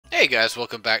Hey guys,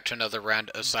 welcome back to another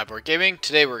round of Cyborg Gaming.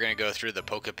 Today we're going to go through the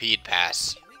Pokipede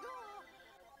Pass.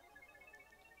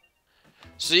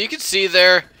 So you can see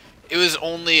there, it was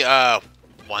only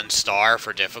 1 star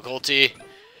for difficulty.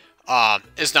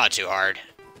 It's not too hard.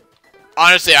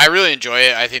 Honestly, I really enjoy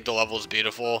it. I think the level is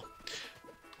beautiful.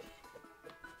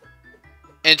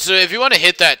 And so if you want to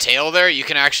hit that tail there, you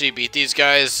can actually beat these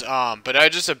guys. But I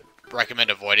just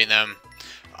recommend avoiding them.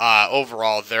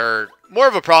 Overall, they're more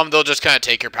of a problem. They'll just kind of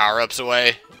take your power-ups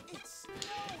away.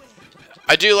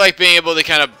 I do like being able to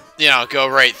kind of, go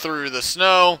right through the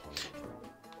snow.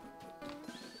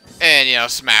 And,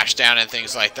 smash down and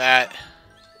things like that.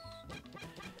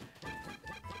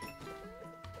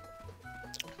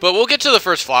 But we'll get to the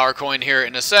first flower coin here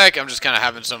in a sec. I'm just kind of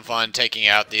having some fun taking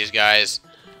out these guys.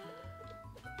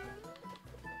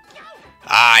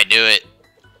 I knew it.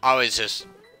 Always just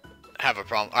have a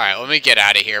problem. Alright, let me get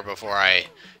out of here before I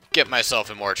get myself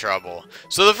in more trouble.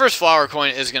 So the first flower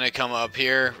coin is going to come up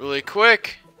here really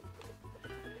quick.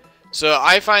 So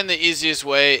I find the easiest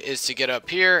way is to get up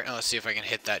here. And let's see if I can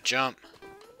hit that jump.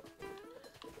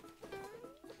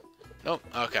 Nope.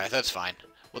 Okay, that's fine.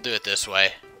 We'll do it this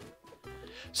way.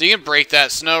 So you can break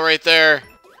that snow right there.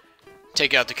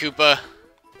 Take out the Koopa.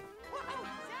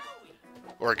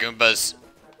 Or Goombas.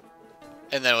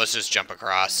 And then let's just jump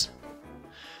across.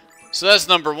 So that's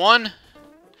number 1.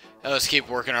 Now let's keep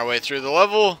working our way through the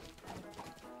level.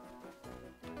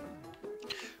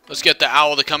 Let's get the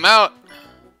owl to come out.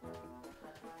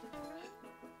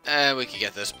 And we can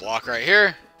get this block right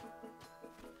here.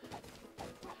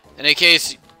 And in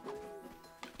case...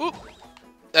 Oop,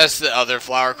 that's the other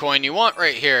flower coin you want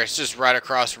right here. It's just right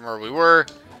across from where we were.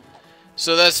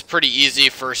 So that's pretty easy,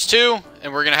 first 2.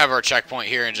 And we're going to have our checkpoint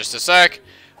here in just a sec.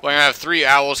 We're going to have 3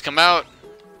 owls come out.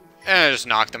 And I just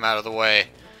knocked them out of the way.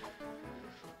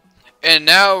 And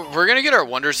now we're going to get our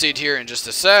Wonder Seed here in just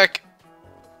a sec.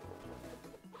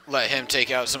 Let him take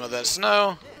out some of that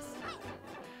snow.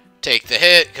 Take the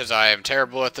hit, because I am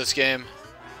terrible at this game.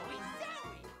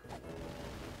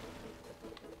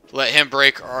 Let him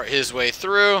break his way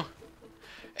through.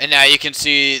 And now you can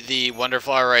see the Wonder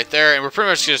Flower right there. And we're pretty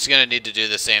much just going to need to do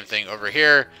the same thing over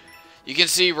here. You can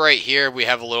see right here we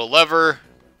have a little lever.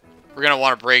 We're going to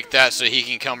want to break that so he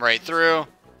can come right through.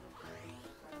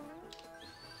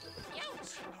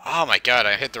 Oh my god,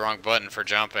 I hit the wrong button for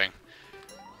jumping.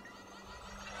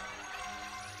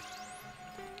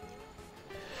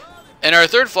 And our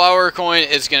third flower coin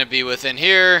is going to be within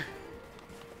here.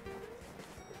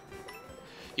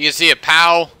 You can see a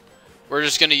POW. We're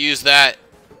just going to use that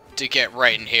to get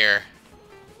right in here.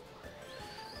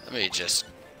 Let me just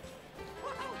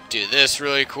do this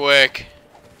really quick.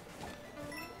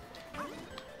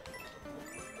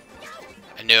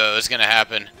 I knew it was going to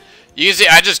happen. You can see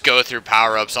I just go through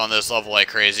power-ups on this level like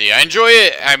crazy. I enjoy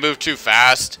it. I move too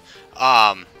fast.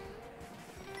 It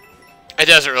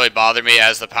doesn't really bother me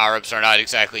as the power-ups are not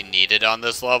exactly needed on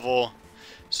this level.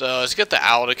 So let's get the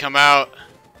owl to come out.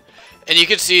 And you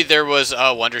can see there was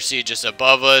a Wonder Seed just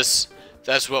above us.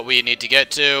 That's what we need to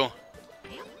get to.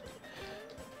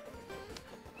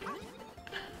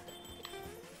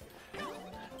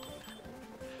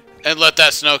 And let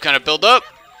that snow kind of build up.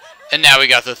 And now we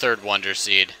got the third Wonder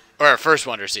Seed. Or our first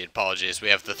Wonder Seed, apologies. We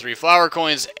have the 3 flower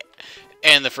coins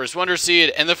and the first Wonder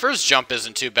Seed. And the first jump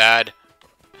isn't too bad.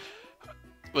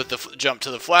 With the jump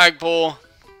to the flagpole.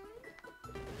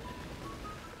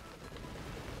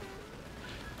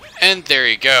 And there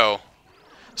you go.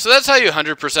 So that's how you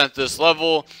 100% this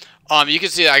level. You can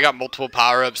see I got multiple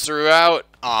power-ups throughout.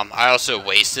 I also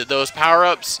wasted those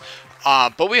power-ups.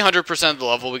 But we 100% the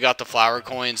level. We got the flower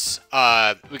coins.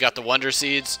 We got the Wonder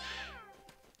Seeds.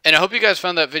 And I hope you guys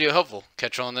found that video helpful.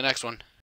 Catch you on the next one.